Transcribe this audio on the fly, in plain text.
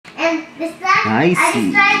And this time, I just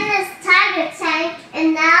tried this tiger tank,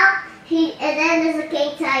 and now then there's a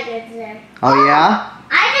king tiger there. Oh yeah?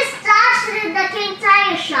 I just dodged the king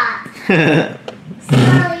tiger shot. So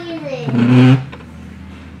easy.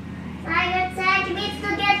 Tiger tank needs to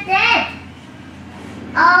get dead.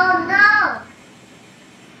 Oh no!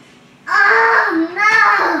 Oh no!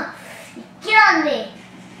 You killed me.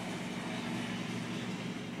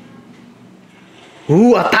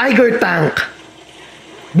 Ooh, a tiger tank!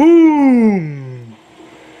 Boom!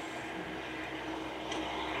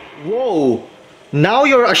 Whoa! Now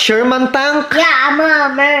you're a Sherman tank? Yeah, I'm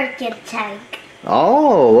an American tank.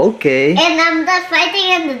 Oh, okay. And I'm the fighting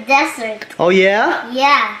in the desert. Oh yeah?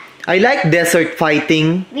 Yeah, I like desert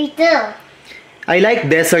fighting. me too. I like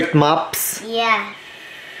desert maps. Yeah.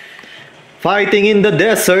 Fighting in the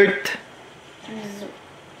desert.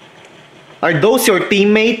 Are those your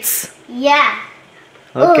teammates? Yeah.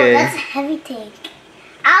 Okay. Oh, that's a heavy tank.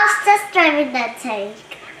 I was test driving that tank.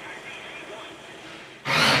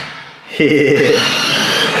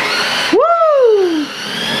 Woo!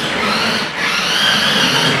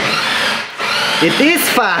 It is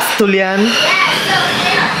fast, Hulyan. Yeah, so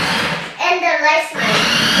and the lights work.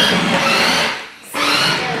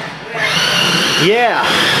 Yeah.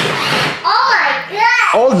 Oh my god!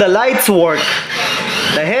 All the lights work.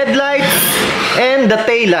 The headlights and the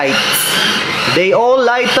taillights. They all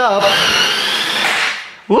light up.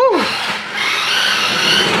 Woo!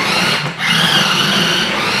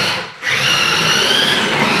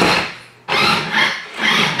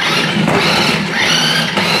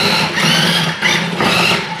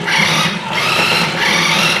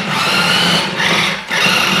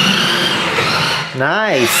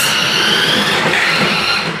 Nice.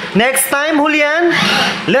 Next time, Hulyan,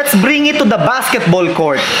 let's bring it to the basketball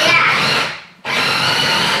court. Yeah.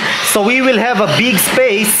 So we will have a big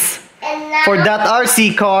space And now for that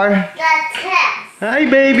RC car. the test. Hi,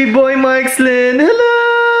 baby boy Markslin.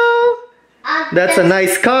 Hello. That's a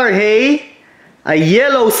nice car, hey? A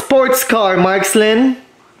yellow sports car, Markslin.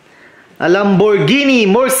 A Lamborghini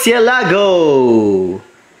Murcielago.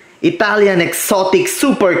 Italian exotic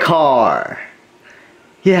supercar.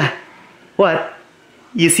 Yeah. What?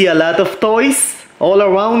 You see a lot of toys all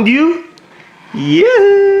around you?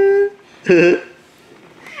 Yeah.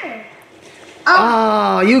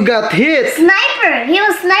 Ah, you got hit. Sniper! He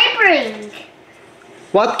was snipering!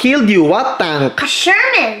 What killed you? What tank? A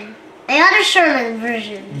Sherman! The other Sherman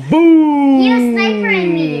version. Boom! He was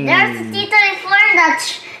snipering me. There's a T-24 that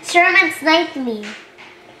Sherman sniped me.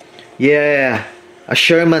 Yeah, a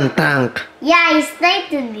Sherman tank. Yeah, he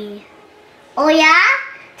sniped me. Oh yeah?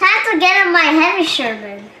 Time to get in my heavy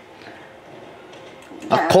Sherman.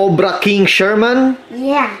 A Cobra King Sherman?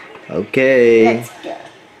 Yeah. Okay. Let's go.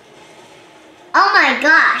 Oh my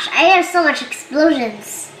gosh, I have so much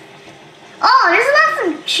explosions. Oh, there's lots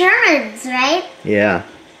of Shermans, right? Yeah.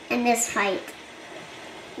 In this fight.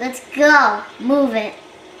 Let's go. Move it.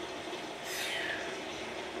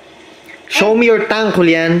 Show me your tank,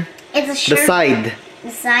 Hulyan. It's a The Sherman. side.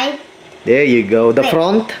 The side? There you go. The Wait.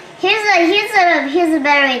 front. Here's a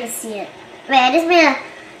better way to see it. Wait, I just need to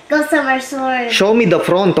go somewhere so Show me the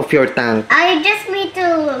front of your tank. I just need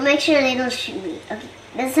to make sure they don't shoot me. Okay,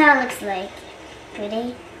 this is how it looks like.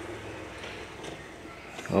 Pretty.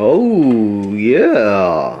 Oh,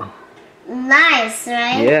 yeah. Nice,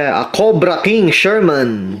 right? Yeah, a Cobra King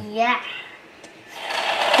Sherman. Yeah.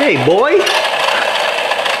 Hey, boy.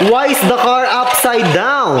 Why is the car upside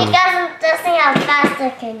down? Because I'm testing how fast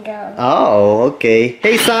it can go. Oh, okay.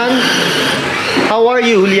 Hey, son. How are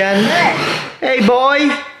you, Hulyan? Good. Hey, boy.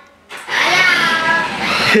 Hello.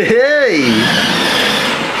 Hey.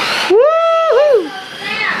 Woohoo.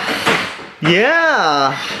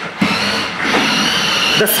 Yeah.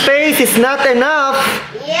 The space is not enough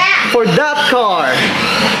Yeah. for that car.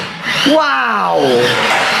 Wow.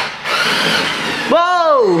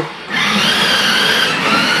 Whoa.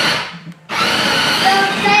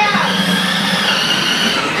 Don't fail.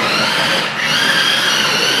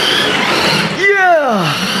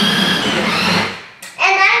 Yeah.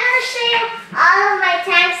 And I'm gonna show you all of my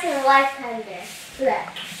tanks in War Thunder. Look.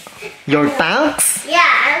 Your tanks? Yeah,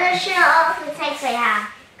 I'm gonna show you all of the tanks I have.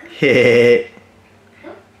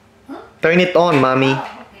 Turn it on, mommy.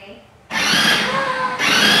 Oh, okay.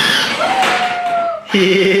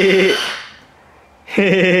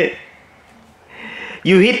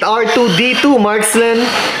 You hit R2D2, Markslin.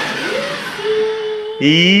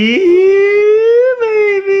 Yeah,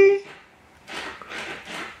 baby.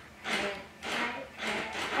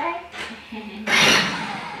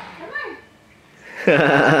 Come on.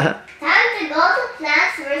 Time to go to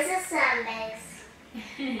Plants vs. Sandbags.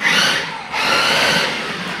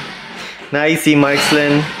 Nice,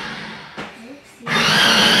 Markslen.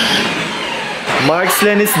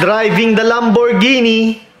 Markslen is driving the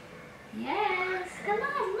Lamborghini. Yes, come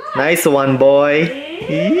on, look. Nice one, boy.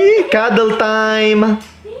 Eee, cuddle time.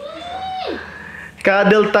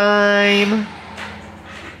 Cuddle time.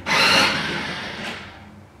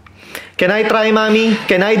 Can I try, Mommy?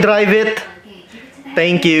 Can I drive it? Okay, give it to Daddy.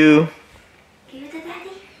 Thank you. Give it to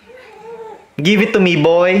Daddy. Give it to me,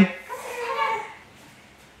 boy.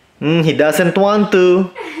 He doesn't want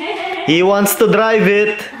to. He wants to drive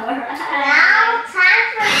it. Now, time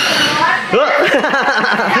for some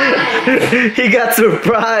warfare. He got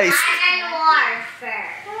surprised. And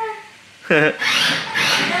warfare.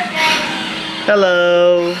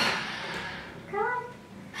 Hello. Come on.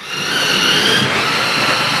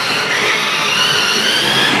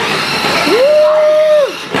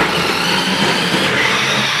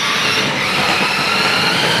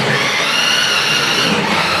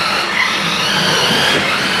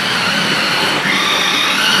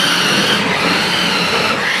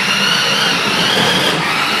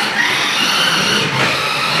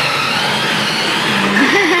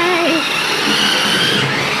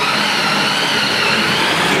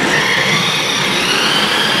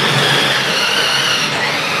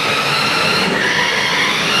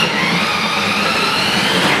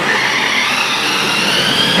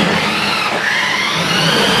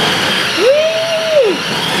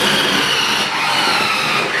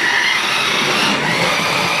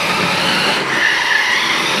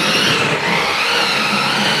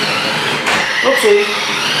 Oopsie.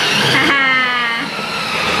 Haha.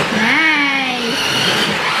 Nice.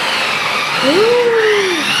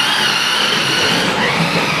 Ooh.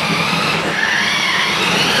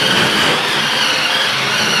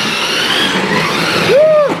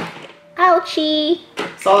 Woo. Ouchie.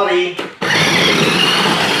 Sorry.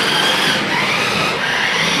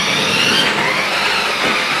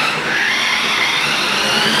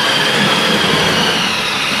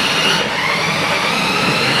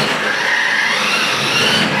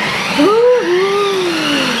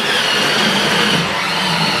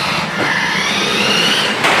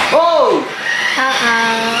 Oh!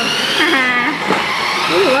 Uh-oh. Haha.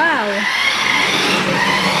 Ooh, wow.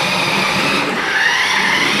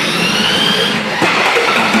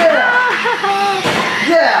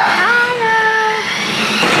 Yeah! Oh no.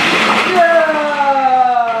 Yeah!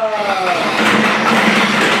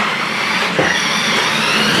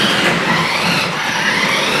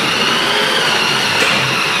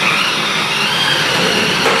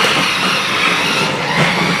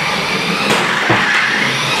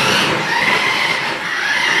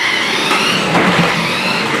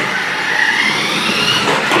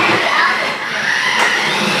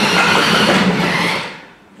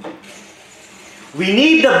 We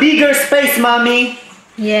need the bigger space, Mommy.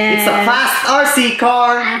 Yeah. It's a fast RC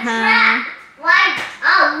car. Uh-huh. Why?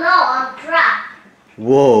 Oh no, I'm trapped.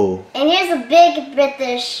 Whoa. And here's a big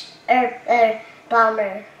British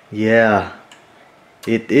bomber. Yeah.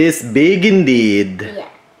 It is big indeed. Yeah.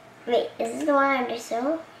 Wait, is this the one under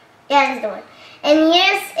so? Yeah, this is the one. And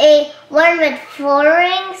here's a one with 4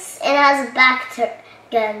 rings and has a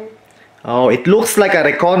gun. Oh, it looks like a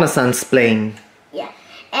reconnaissance plane. Yeah.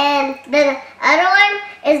 And the other one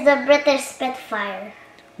is the British Spitfire.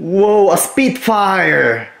 Whoa, a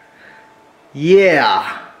Spitfire.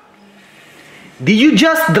 Yeah. Did you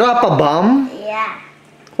just drop a bomb? Yeah.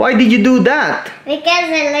 Why did you do that? Because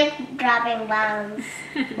I like dropping bombs.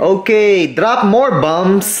 Okay, drop more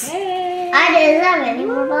bombs. Okay. I didn't have any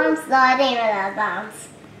more bombs. No, I didn't even have bombs.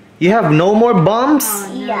 You have no more bombs?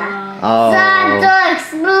 Yeah. Oh. Time to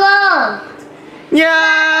explode. Yay!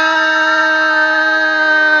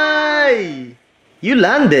 You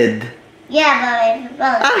landed. Yeah,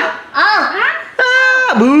 but Ah. oh.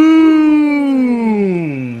 Ah, boom!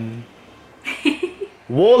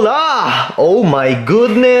 Voila! Oh my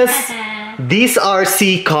goodness! This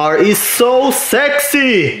RC car is so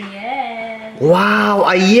sexy! Yes. Wow!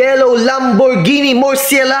 A yellow Lamborghini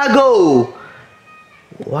Murcielago!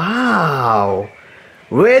 Wow!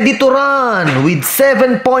 Ready to run with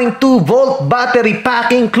 7.2 volt battery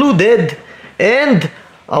pack included and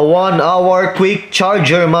a 1-hour quick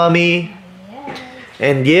charger, Mommy.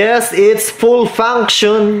 And yes, it's full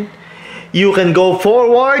function. You can go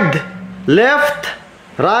forward, left,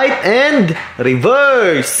 right, and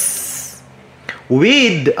reverse.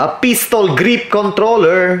 With a pistol grip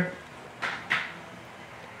controller.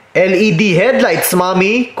 LED headlights,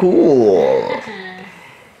 Mommy. Cool.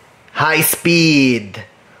 High speed.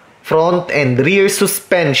 Front and rear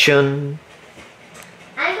suspension.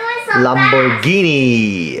 I'm going so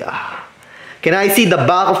Lamborghini. Can I see the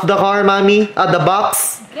back of the car, Mommy? The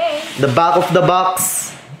box? Okay. The back of the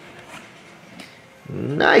box.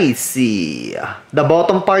 Nice. The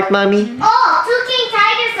bottom part, mommy. Oh, two king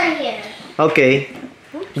tigers are here. Okay.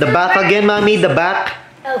 The back again, mommy. The back.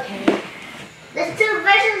 Okay. There's two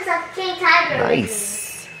versions of king tiger.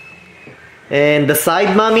 Nice. And the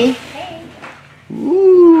side, mommy. Okay.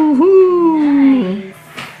 Woohoo. Nice.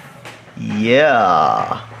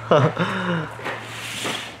 Yeah.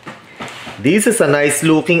 This is a nice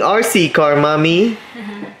looking RC car, mommy.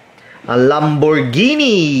 A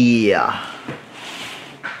Lamborghini.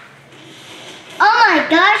 Oh my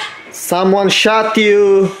gosh. Someone shot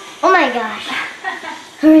you. Oh my gosh.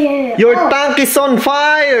 Hurry, hurry. Your Oh. tank is on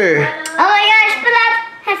fire. Oh my gosh, put up.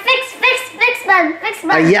 Hey, fix button, fix A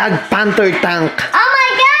button. Yag Panther tank. Oh my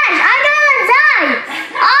gosh, I'm gonna die.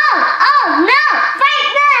 Oh no, fight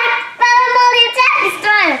back. But I'm only attack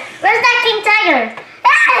destroyer. Where's that king tiger?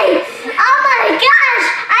 Hey, oh my gosh,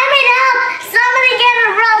 I need help. Somebody get a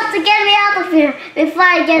rope to get me out of here before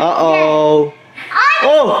I get Uh-oh.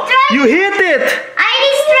 Oh, you hit it. I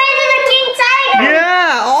destroyed the king tiger.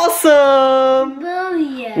 Yeah, awesome.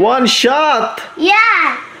 Booyah. One shot.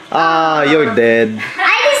 Yeah, Ah, you're dead.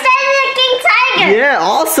 I destroyed the king tiger. Yeah,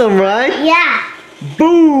 awesome, right? Yeah.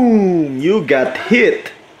 Boom! You got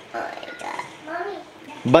hit. Oh my god. Mommy.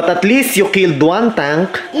 But at least you killed one tank.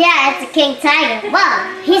 Yeah, it's a king tiger. Well,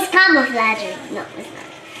 he's camouflaging. No, it's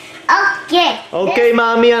not. Okay. Okay,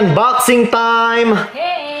 mommy, unboxing time.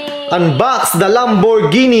 Okay. Unbox the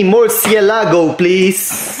Lamborghini Murcielago,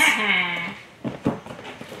 please.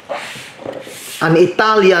 An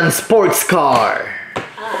Italian sports car.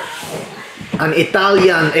 An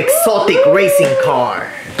Italian exotic racing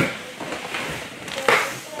car.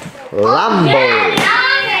 Lambo.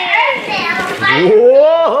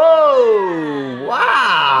 Whoa!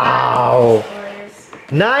 Wow!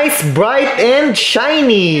 Nice, bright, and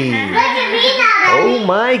shiny. Look at me now, Daddy. Oh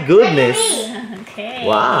my goodness. Okay.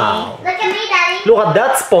 Wow. Look at me, Daddy. Look at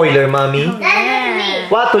that spoiler, mommy. Daddy, look at me.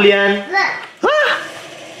 What, Hulyan? Look. Ah,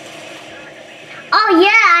 Oh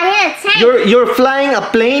yeah, I hit a tank. you're flying a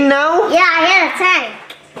plane now? Yeah, I hit a tank.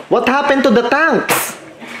 What happened to the tanks?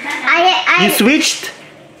 You I switched?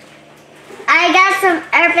 got some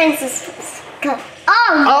airplanes.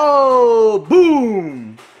 Oh. Oh,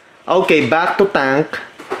 boom! Okay, back to tank.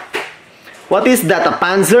 What is that, a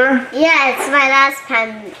Panzer? Yeah, it's my last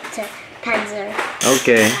Panzer.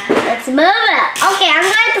 Okay, Let's move it. Okay, I'm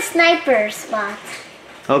going to sniper spot.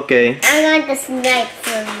 okay. I'm going to snipe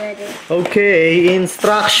somebody. Okay,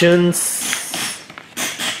 instructions.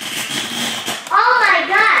 Oh my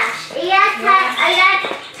gosh! I got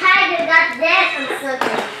tiger got dead from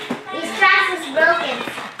something. His tracks is broken.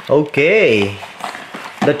 Okay.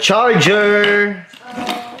 The charger.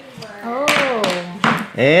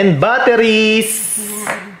 Oh. And batteries.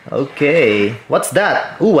 Okay. What's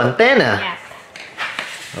that? Ooh, antenna. Yeah.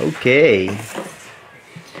 Okay.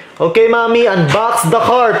 Okay, mommy, unbox the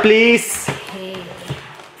car, please. Okay.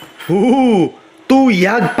 Ooh, two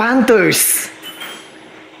Yag Panthers.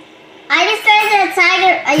 I destroyed the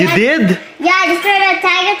tiger. You did? Yeah, I destroyed a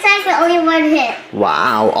tiger tank with only one hit.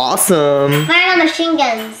 Wow, awesome. Fire on machine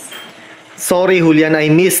guns. Sorry, Hulyan, I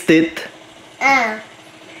missed it.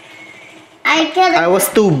 I killed I was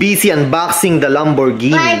too busy unboxing the I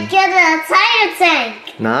Lamborghini. killed a tiger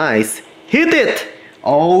tank. Nice. Hit it.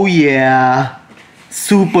 Oh, yeah.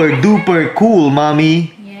 Super duper cool,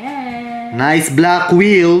 mommy. Yeah. Nice black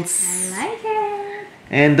wheels. I like it.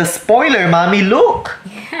 And the spoiler, mommy, look.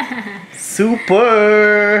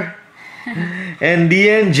 Super. And the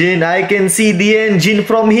engine, I can see the engine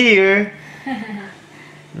from here.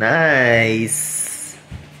 Nice.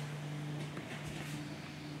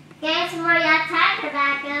 Get some more Yak Tiger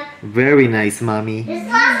backup. Very nice, mommy. There's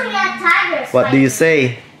lots of Yak Tigers. What do you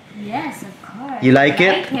say? Yes, of course. You like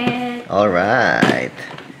it? Like it. Alright.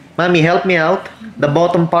 Mommy, help me out. The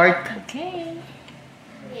bottom part. Okay.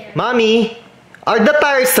 Mommy, are the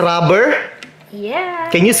tires rubber? Yeah.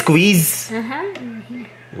 Can you squeeze?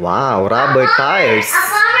 Wow, rubber tires. A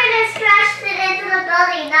farmer just crashed it into the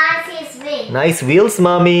building. Now I see his wing. Nice wheels,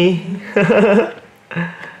 mommy.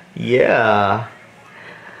 Yeah.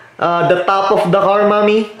 The top of the car,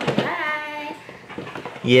 mommy. Bye.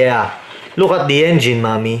 Yeah. Look at the engine,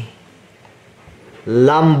 mommy.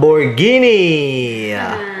 Lamborghini.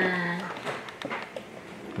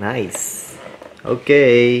 Nice.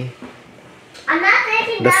 Okay. I'm not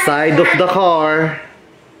taking The damage. side of the car.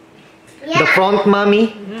 Yeah. The front,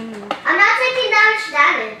 mommy. I'm not taking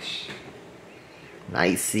damage.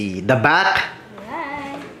 Nice. See. The back.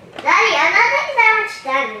 Bye. Daddy, I'm not taking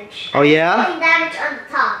damage. Oh, I'm yeah? taking damage on the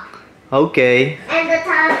top. Okay. And the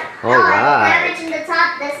top. All right. Damage in the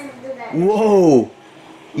top doesn't do that. Whoa.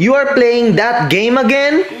 You are playing that game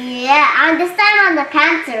again? Yeah, and this time on the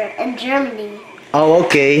Panther in Germany. Oh,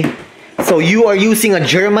 okay. So you are using a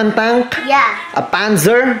German tank? Yeah, A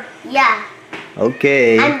Panzer? yeah.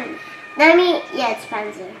 Okay. Yeah, it's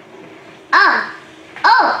Panzer.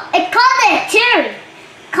 Oh, it called it too.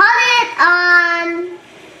 Called it on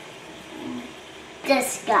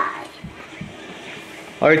this guy.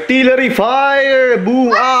 Artillery fire!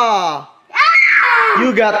 Boom! Ah! Ah!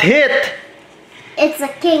 You got hit! It's a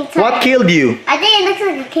king tiger. What killed you? I think it looks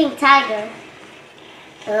like a king tiger.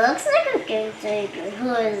 It looks like a king tiger. Who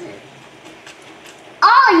is it?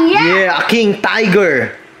 Oh yeah! Yeah, a king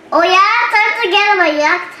tiger. Oh yeah, time to get him a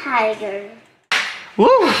yak tiger.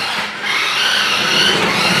 Woo!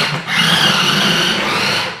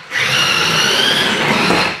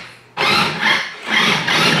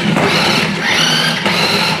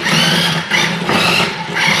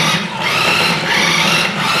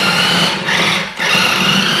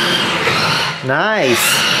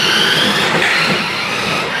 Nice.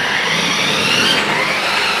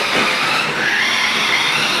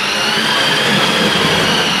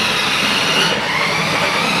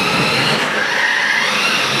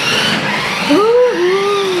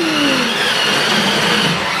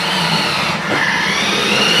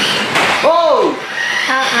 Oh!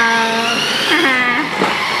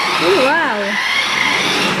 Ooh, wow.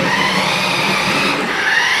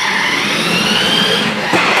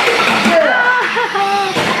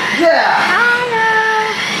 Yeah!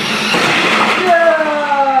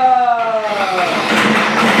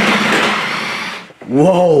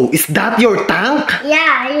 Whoa, is that your tank?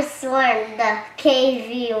 Yeah, I just won the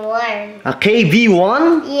KV-1. A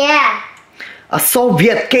KV-1? Yeah, A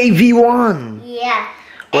Soviet KV-1. yeah.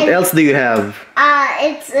 What And, else do you have?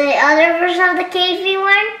 It's the other version of the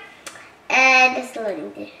KV-1. And it's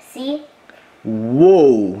loading there. See?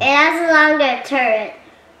 Whoa. It has a longer turret.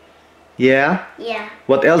 Yeah? Yeah.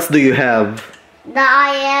 What else do you have? The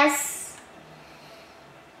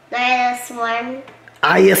IS-1.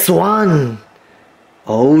 IS-1.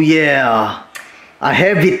 Oh yeah. A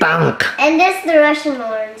heavy tank. And this the Russian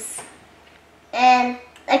ones. And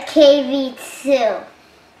a KV-2.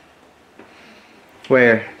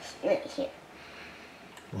 Where? Right here.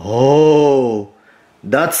 Oh,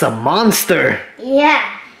 that's a monster.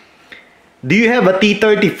 Yeah. Do you have a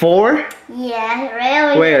T-34? Yeah, right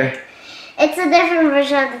over Where? here. It's a different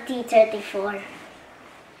version of the T-34.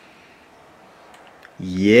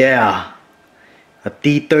 Yeah. A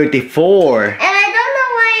T-34. And I don't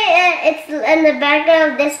know why it's in the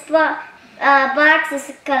background of this box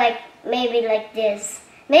is like maybe like this.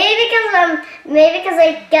 Maybe because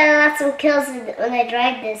I got lots of kills when I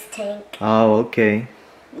drive this tank. Oh, okay.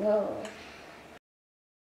 Whoa.